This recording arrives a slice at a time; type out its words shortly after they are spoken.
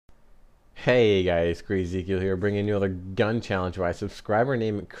Hey guys, Cr4zye2ek1el here, bringing you another gun challenge by a subscriber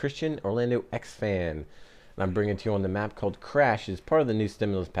named cristianoronaldoXfan. And I'm bringing it to you on the map called Crash. It's part of the new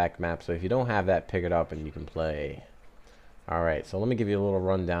stimulus pack map, so if you don't have that, pick it up and you can play. Alright, so let me give you a little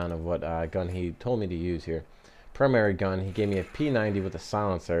rundown of what gun he told me to use here. Primary gun, he gave me a P90 with a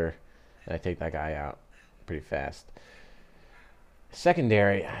silencer, and I take that guy out pretty fast.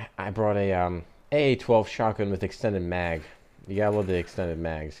 Secondary, I brought a AA-12 shotgun with extended mag. You gotta love the extended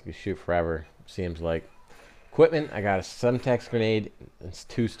mags. You can shoot forever, seems like. Equipment, I got a Semtex grenade and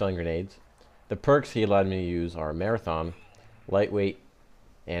 2 stun grenades. The perks he allowed me to use are Marathon, Lightweight,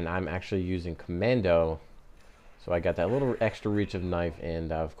 and I'm actually using Commando. So I got that little extra reach of knife,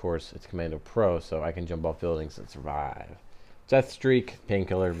 and of course it's Commando Pro, so I can jump off buildings and survive. Death Streak,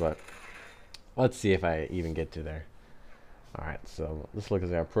 Painkiller, but let's see if I even get to there. Alright, so this looks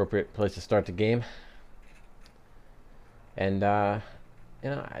like an appropriate place to start the game. And you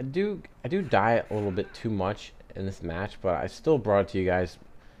know, I do die a little bit too much in this match, but I still brought it to you guys.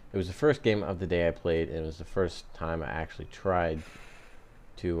 It was the first game of the day I played, and it was the first time I actually tried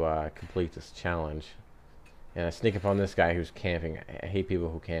to complete this challenge. And I sneak up on this guy who's camping. I hate people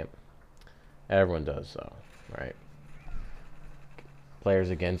who camp. Everyone does so, right? Players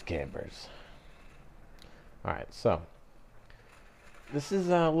against campers. Alright, so this is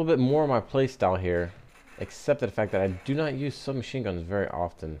a little bit more of my play style here, except for the fact that I do not use submachine guns very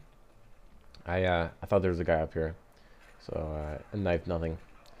often. I thought there was a guy up here, so I knifed nothing.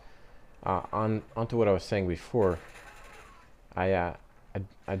 Onto what I was saying before. I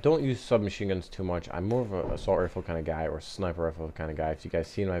don't use submachine guns too much. I'm more of an assault rifle kind of guy or sniper rifle kind of guy. If you guys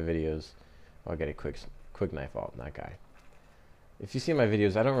see my videos, I'll get a quick knife off that guy. If you see my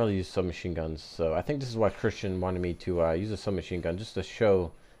videos, I don't really use submachine guns, so I think this is why Christian wanted me to use a submachine gun, just to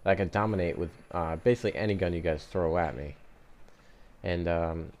show that I can dominate with basically any gun you guys throw at me. And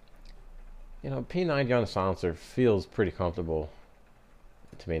you know, P90 on the silencer feels pretty comfortable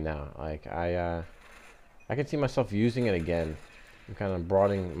to me now. Like I can see myself using it again. I'm kind of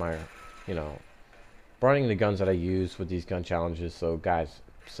broadening my, broadening the guns that I use with these gun challenges. So guys,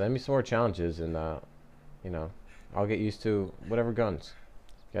 send me some more challenges, and I'll get used to whatever guns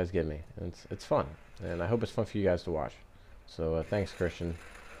you guys give me. And it's fun, and I hope it's fun for you guys to watch. So thanks, Christian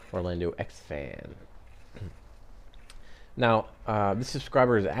Orlando X fan. Now, this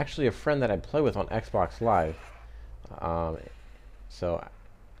subscriber is actually a friend that I play with on Xbox Live. So,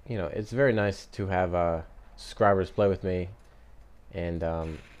 it's very nice to have subscribers play with me. And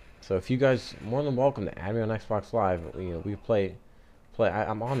so if you guys are more than welcome to add me on Xbox Live. We play.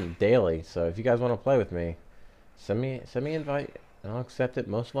 I'm on daily, so if you guys want to play with me, send me an invite, and I'll accept it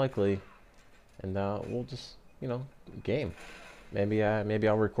most likely, and we'll just game. Maybe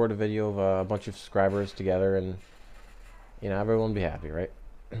I'll record a video of a bunch of subscribers together, and everyone will be happy, right?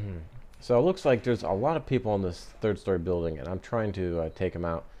 So it looks like there's a lot of people on this third-story building, and I'm trying to take them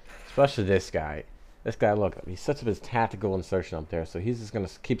out, especially this guy. This guy, look, he sets up his tactical insertion up there, so he's just gonna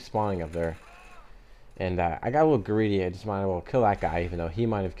keep spawning up there. And I got a little greedy. I just might as well kill that guy, even though he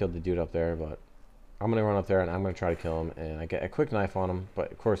might have killed the dude up there. But I'm gonna run up there and I'm gonna try to kill him, and I get a quick knife on him.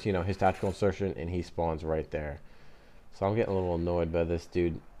 But of course, his tactical insertion, and he spawns right there. So I'm getting a little annoyed by this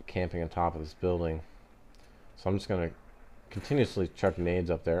dude camping on top of this building. So I'm just gonna continuously chuck nades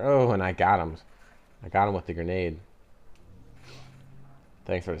up there. Oh, and I got him. I got him with the grenade.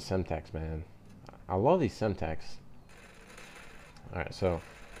 Thanks for the Semtex, man. I love these Semtex. Alright, so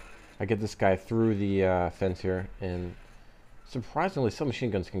I get this guy through the fence here, and surprisingly, some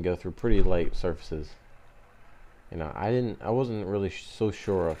machine guns can go through pretty light surfaces. I wasn't really so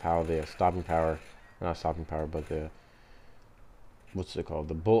sure of how the stopping power, not stopping power, but the what's it called,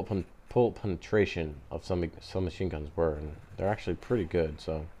 the bullet penetration of some machine guns were, and they're actually pretty good.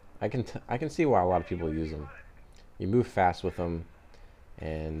 So I can see why a lot of people use them. You move fast with them,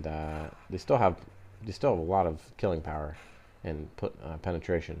 and they still have a lot of killing power and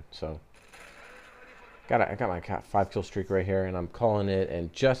penetration. So I got my 5-kill streak right here, and I'm calling it,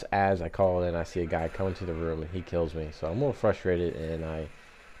 and just as I call it in, I see a guy come into the room and he kills me. So I'm a little frustrated, and I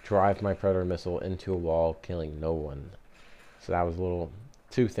drive my Predator missile into a wall, killing no one. So that was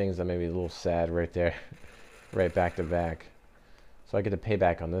two things that made me a little sad right there. Right back to back. So I get to pay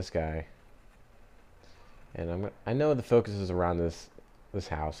back on this guy, and I know the focus is around this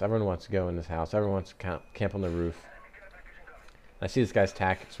house. Everyone wants to go in this house. Everyone wants to camp on the roof. I see this guy's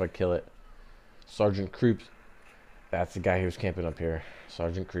tack, so I kill it. Sergeant Creep. That's the guy who's camping up here.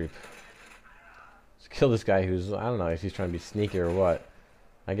 Sergeant Creep. Let's kill this guy who's, I don't know if he's trying to be sneaky or what.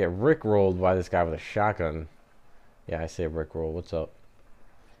 I get rickrolled by this guy with a shotgun. Yeah, I say rickroll. What's up?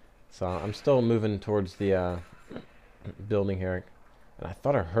 So I'm still moving towards the building here. And I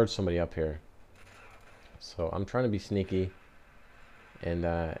thought I heard somebody up here. So I'm trying to be sneaky. And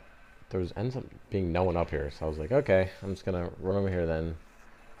there ends up being no one up here. So I was like, okay, I'm just going to run over here then.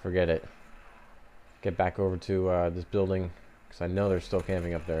 Forget it. Get back over to this building. Because I know they're still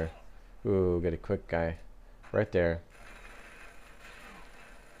camping up there. Ooh, get a quick guy. Right there.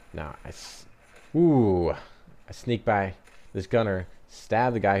 Now, I sneak by this gunner.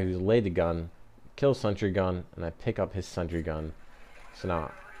 Stab the guy who's laid the gun. Kill sentry gun. And I pick up his sentry gun. So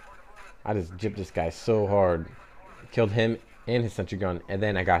now, I just gypped this guy so hard. Killed him and his sentry gun. And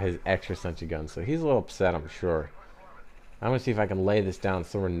then I got his extra sentry gun. So he's a little upset, I'm sure. I'm going to see if I can lay this down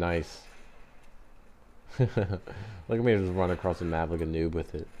somewhere nice. Look at me just run across the map like a noob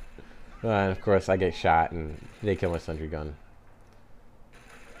with it. And of course, I get shot and they kill my sentry gun.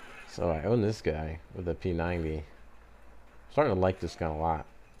 So I own this guy with a P90. I'm starting to like this gun a lot.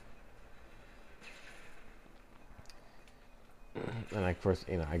 And of course,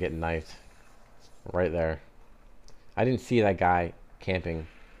 you know, I get knifed right there. I didn't see that guy camping.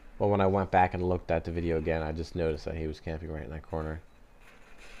 Well, when I went back and looked at the video again, I just noticed that he was camping right in that corner.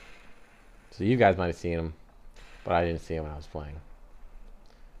 So you guys might have seen him, but I didn't see him when I was playing.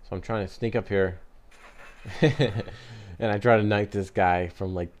 So I'm trying to sneak up here. And I try to knife this guy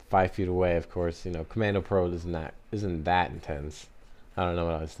from like 5 feet away, of course. You know, Commando Pro isn't that intense. I don't know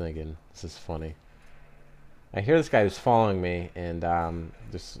what I was thinking. This is funny. I hear this guy who's following me, and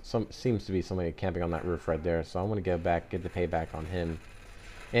seems to be somebody camping on that roof right there. So I'm gonna get the payback on him,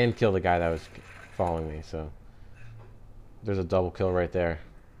 and kill the guy that was following me. So there's a double kill right there.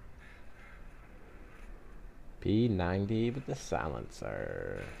 P90 with the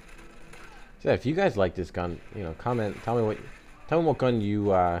silencer. So yeah, if you guys like this gun, you know, comment. Tell me what gun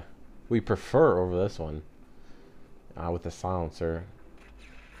you we prefer over this one with the silencer.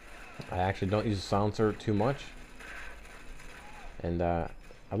 I actually don't use the silencer too much, and I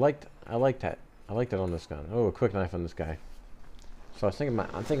liked that on this gun. Oh, a quick knife on this guy. So I think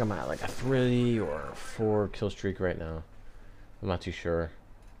I'm at like a 3 or 4 kill streak right now. I'm not too sure.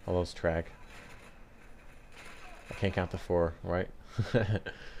 I'll lose track. I can't count to 4, right?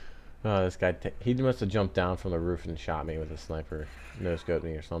 Oh, this guy, he must have jumped down from the roof and shot me with a sniper. No-scoped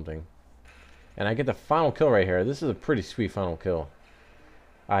me or something. And I get the final kill right here. This is a pretty sweet final kill.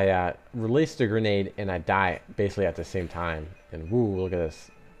 I released the grenade and I die basically at the same time. And woo, look at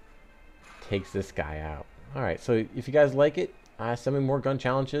this. Takes this guy out. Alright, so if you guys like it, send me more gun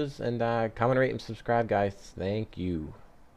challenges and comment, rate, and subscribe, guys. Thank you.